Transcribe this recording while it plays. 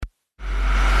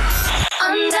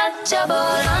untouchable,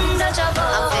 untouchable.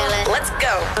 I feel it. Let's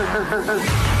go.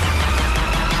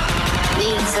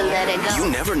 Need to let it go. You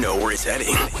never know where it's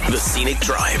heading. The Scenic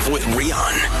Drive with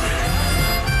Rian.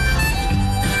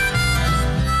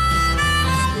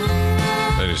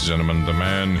 Ladies and gentlemen, the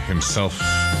man himself,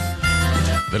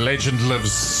 the legend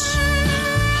lives.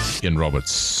 Ian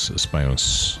Roberts is by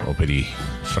ons op hierdie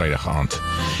Vrydag aand.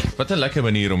 Wat 'n lekker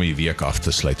manier om die week af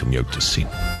te sluit om jou te sien.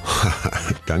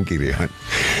 Dankie, Rian.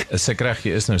 Is ek reg,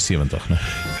 jy is nou 70, né?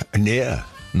 Nee.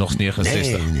 Nog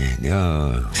 69? Nee,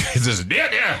 ja. Dis nee,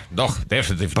 nog,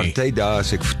 definitief nie. Party daar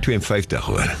is ek 52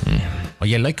 hoor. Maar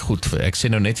jy lyk goed, ek sê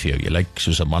nou net vir jou, jy lyk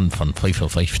soos 'n man van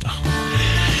 55.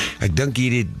 Ek dink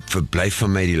hierdie verblyf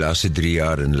van my die laaste 3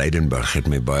 jaar in Leidenburg het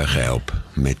my baie gehelp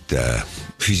met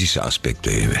fisiese aspekte,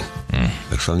 jy weet.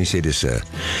 Ek sal nie sê dis 'n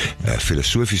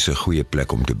filosofiese goeie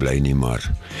plek om te bly nie, maar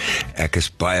ek is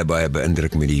baie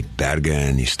beïndruk met die berge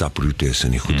en die staproetes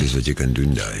en die goedes wat jy kan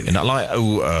doen daar. En al die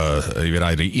ou, jy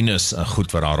weet, die ruïnes en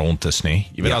goed wat daar rond is, nee.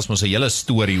 Jy weet, as ons 'n hele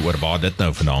storie oor waar dit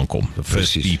nou vandaan kom, the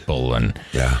first people, en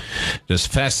dis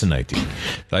fascinating.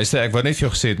 Luister, ek wou net vir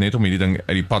jou gesê het, net om hierdie ding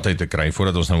uit die pad uit te kry,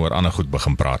 voordat ons nou oor ander goed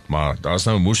begin praat, maar daar is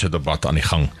nou 'n moeë debat aan die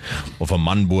gang, of 'n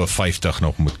man bo 50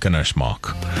 nog moet kinders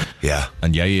maak. Ja.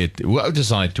 En jy het, hoe oud is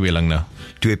daai tweeling nou?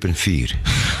 2.4.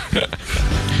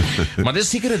 Maar dis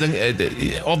seker 'n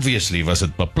ding, obviously was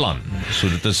dit beplan, so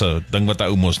dit is 'n ding wat 'n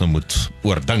ou mos nou moet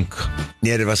oordink.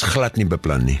 Nee, dit was glad nie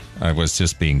beplan nie. I was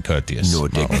just being courteous. No,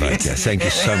 right. Yeah, thank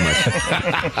you so much.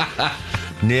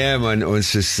 Nee man,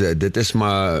 ons is, dit is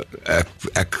maar,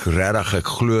 ek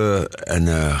glo in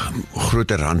 'n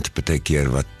groter hand partykeer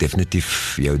wat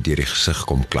definitief jou deur die gesig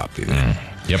kom klap, jy weet.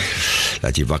 Yep.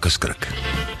 Dat jy wakker skrik.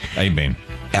 Amen.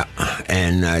 Ja,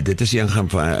 en dit is een van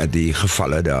die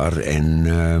gevalle daar,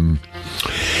 en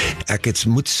ek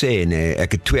moet sê, nee,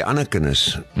 ek het 2 ander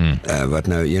kinders, wat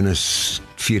nou, een is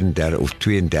 34 of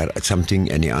 32 something,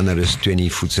 en die ander is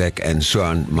 20 voetzak en so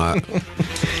aan, maar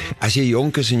as jy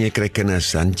jonk is en jy kry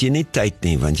kinders, dan het jy nie tyd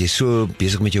nie, want jy is so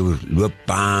besig met jou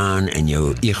loopbaan en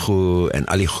jou ego en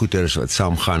al die goeders wat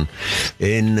saamgaan,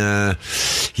 en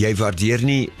jy waardeer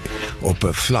nie op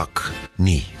 'n vlak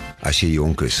nie, as jy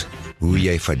jonk is, hoe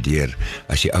jy waardeer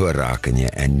as jy ouer raak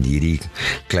en hierdie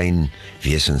klein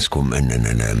wesens kom in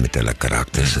met hulle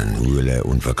karakters en hoe hulle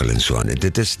ontwikkel en so aan.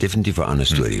 Dit is definitief 'n ander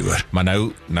storie hoor. Maar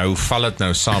nou val dit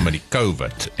nou saam met die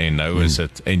COVID, en nou is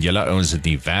dit, en julle ouens het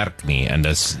nie werk nie, en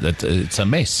it's a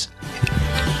mess.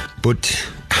 But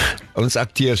ons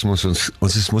akteurs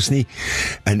ons is mos nie,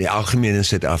 in die algemeen in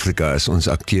Suid-Afrika is ons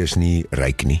akteurs nie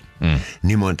ryk nie.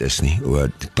 Niemand is nie.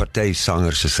 Party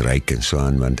sangers is ryk en so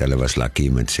aan, want hulle was lucky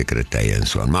met sekere tye en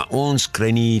so aan. Maar ons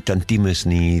kry nie tantimes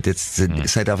nie.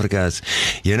 Suid-Afrika is,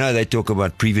 you know, they talk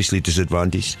about previously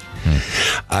disadvantaged.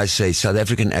 I say South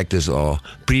African actors are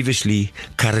previously,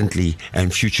 currently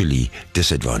and futurely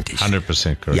disadvantaged.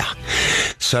 100% correct. Ja.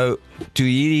 So, toe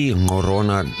hierdie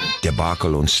corona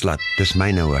debakel ontslat, dis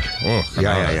myne hoor.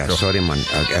 Ja, sorry man,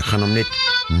 ek gaan hom net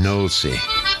 0 sê.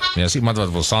 Ja, as iemand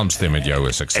wat wil saamstem met jou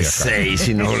is, ek seker. Sê, is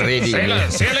in already. Sê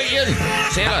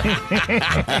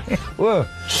hulle.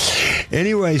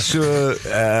 Anyway, so,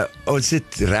 ons sit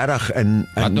regtig in...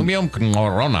 Wat noem jy om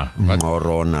corona?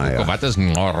 Corona, ja. Wat is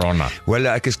corona? Wel,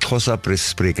 ek is Xhosa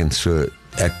sprekend, so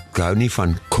ek hou nie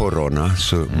van corona,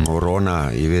 so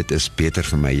corona, jy weet, is beter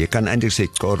vir my. Jy kan eintlik sê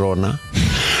corona,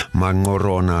 maar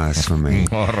corona is vir my.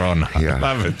 Corona, ja.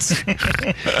 Love it. In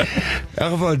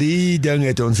elk geval, die ding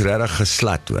het ons regtig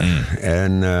geslat hoor.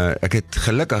 En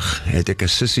gelukkig het ek 'n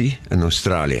sussie in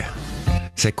Australië.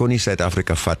 Sy kon nie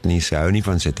Suid-Afrika vat nie, sy hou nie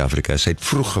van Suid-Afrika, sy het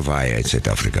vroeg gewaai uit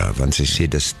Suid-Afrika, want sy sê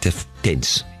dis te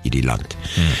tens hierdie land.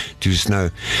 Dus nou,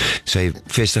 sy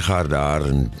vestig haar daar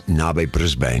naby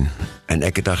Brisbane, en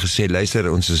ek het haar gesê, luister,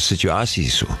 ons is situasie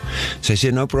so. Sy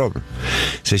sê, no problem.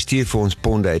 Sy stuur vir ons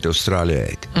ponde uit Australië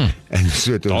uit. En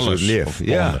so het ons leef.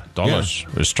 Ja, dollars.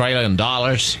 Australian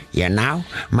dollars. Yeah, now,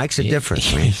 makes a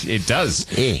difference, man. It does.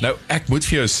 Nou, ek moet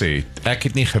vir jou sê, ek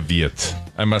het nie geweet,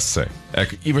 I must say,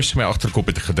 ek iewers in my agterkop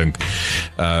het gedink,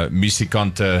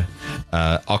 musikante,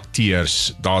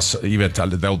 akteurs, jy weet,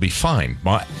 they'll be fine,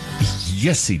 maar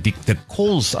jessie, the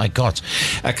calls I got,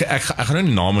 ek gaan nou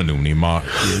nie name noem nie, maar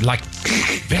like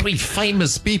very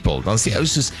famous people, dan sê ou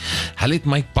soos, hulle het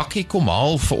my bakkie kom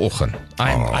haal vanoggend,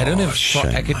 I don't have,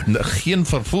 shame, ek het geen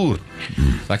vervoer,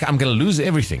 like I'm gonna lose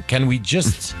everything,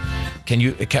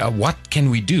 what can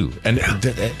we do? En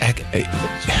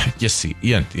jessie,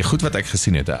 Ian, die goed wat ek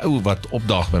gesien het, 'n ou wat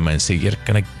opdaag by my en sê, hier,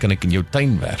 kan ek in jou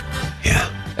tuin werk? Ja.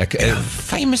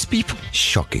 Famous people.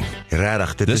 Shocking.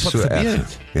 Regtig, dit Dis is so erg.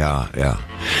 Ja.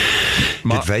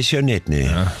 Maar, dit wys jou net, nee.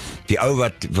 die ou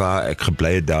waar ek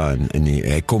gebly het daar in die,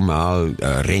 hy kom haal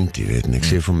rent, jy weet, en ek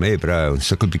sê vir my, bro, ons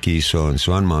sukkel bietjie so en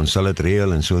so, man, sal het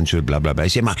reël en so, bla bla bla.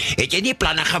 Hy sê, maar, het jy nie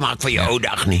planne gemaak vir jou ou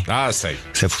dag nie? Sê.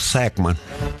 Ek sê, versak, man.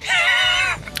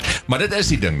 Maar dit is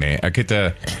die ding, nee. Ek het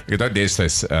ook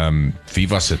destyds, wie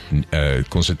was het?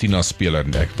 Constantina speler,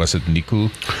 was het Nico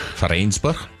van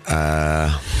Rensburg?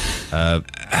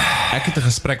 Ek het 'n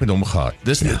gesprek met hom gehad.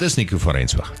 Dit is Nico van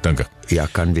Rensburg, dink ek. Ja,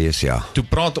 kan wees, ja. Toe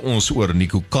praat ons oor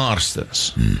Nico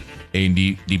Karstens. En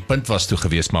die punt was toe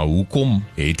gewees, maar hoekom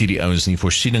het die ouens nie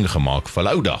voorsiening gemaak vir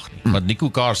hulle ou dag nie? Want Nico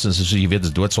Karstens, soos jy weet,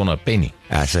 is dood sonder 'n penny.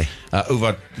 Ja, sê. Ou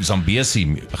wat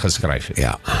Zambesi geskryf het.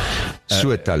 Ja,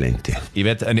 so talente. Jy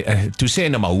weet, toe sê hy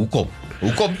nou maar hoekom?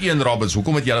 Hoekom Ian Roberts,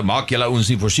 hoekom maak julle ons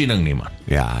nie voorsiening nie, man?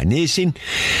 Ja, nee, sien,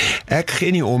 ek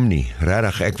gee nie om nie,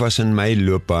 regtig, ek was in my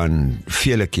loopbaan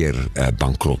vele keer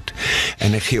bankrot,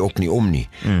 en ek gee ook nie om nie,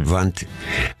 want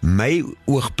my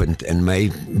oogpunt en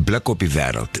my blik op die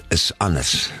wêreld is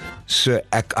anders. So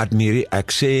ek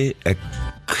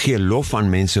gee lof aan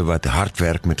mense wat hard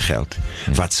werk met geld,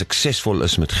 wat suksesvol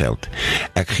is met geld.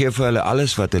 Ek gee vir hulle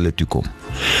alles wat hulle toekom.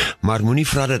 Maar moenie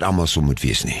vra dat almal so moet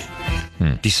wees nie.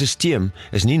 Die stelsel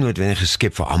is nie noodwendig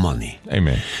geskep vir almal nie.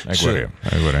 Amen. Ek hoor jy.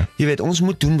 Jy weet, ons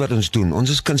moet doen wat ons doen. Ons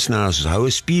is kunstenaars, ons hou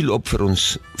 'n spieël op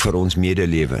vir ons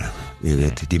medelewe. Jy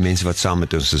weet, die mense wat saam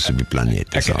met ons is op die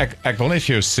planeet. Ek wil net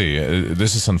vir jou sê,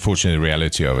 this is unfortunately the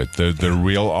reality of it. The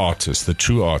real artists, the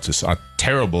true artists are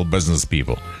terrible business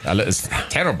people. Hulle is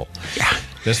terrible. Ja.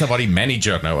 Dis nou waar die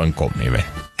manager nou inkom, nie weet.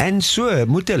 En so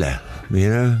moet hulle. You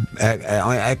know,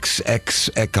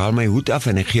 ek haal my hoed af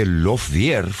en ek gee lof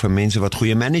weer vir mense wat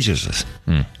goeie managers is.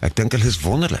 Ek dink hulle is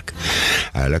wonderlik.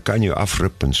 Hulle kan jou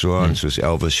afrip en so aan, soos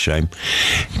Elvis Shame.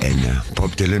 En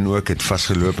Bob Dylan ook het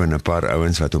vasgeloop in 'n paar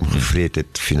ouens wat hom gevreet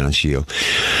het finansiëel.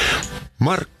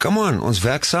 Maar, come on, ons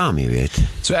werk saam, jy weet.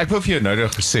 So ek wou vir jou nou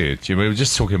gesê het, we were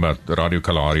just talking about the Radio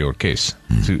Kalahari Orkest,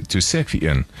 to sê ek vir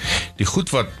een, die goed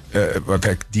wat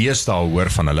ek deesdae hoor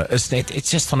van hulle, is net,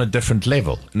 it's just on a different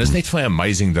level. En is net vir my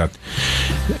amazing dat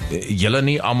julle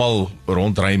nie almal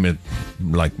rondry met,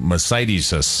 like,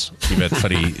 Mercedes is, jy weet,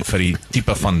 vir die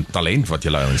tipe van talent wat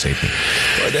julle ouens het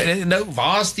nie. Nou,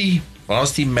 waar is die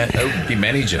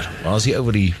manager? Waar is die ou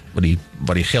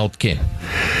wat die geld ken?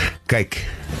 Kyk,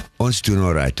 ons doen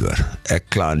alright hoor, ek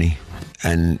kla nie,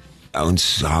 en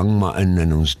ons hang maar in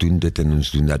en ons doen dit en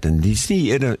ons doen dat, en dit is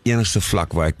nie enigste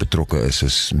vlak waar ek betrokke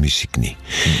is musiek nie.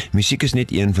 Musiek is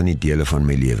net een van die dele van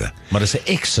my lewe. Maar dit is 'n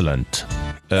excellent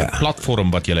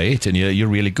platform wat julle het, en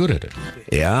you're really good at it.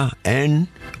 Ja, en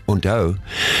onthou,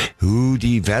 hoe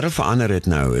die wêreld verander het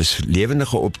nou, is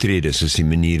lewendige optredes is die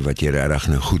manier wat jy regtig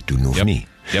nou goed doen, of nie?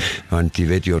 Yep. Want jy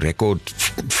weet, jou rekord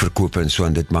verkoop en so,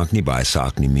 en dit maak nie baie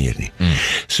saak nie meer nie.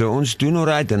 So ons doen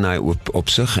alright in die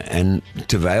opsig, en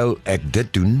terwyl ek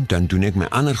dit doen, dan doen ek my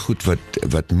ander goed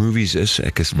wat movies is,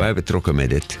 ek is baie betrokke met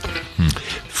dit.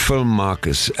 Film maak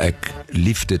is, ek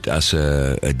lief dit as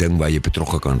 'n ding waar jy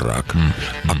betrokke kan raak.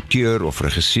 Akteur of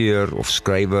regisseur of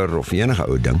skrywer of enige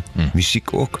ou ding,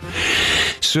 musiek ook.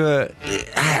 So,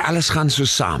 alles gaan so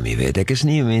saam, jy weet, ek is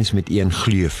nie 'n mens met een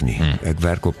gleuf nie, ek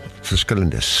werk op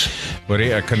verskillendes.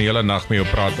 Hoorie, ek kan die hele nag met jou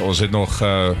praat. Ons het nog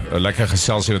 'n lekker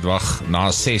geselsie wat wag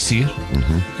na 6:00.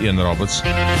 Ian Roberts.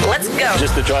 Let's go.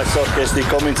 Just a dry sarcastic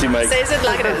comment he makes. Says it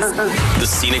like it is. The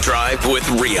Scenic Drive with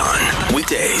Rion.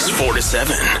 Weekdays 4 to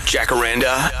 7.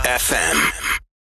 Jacaranda FM.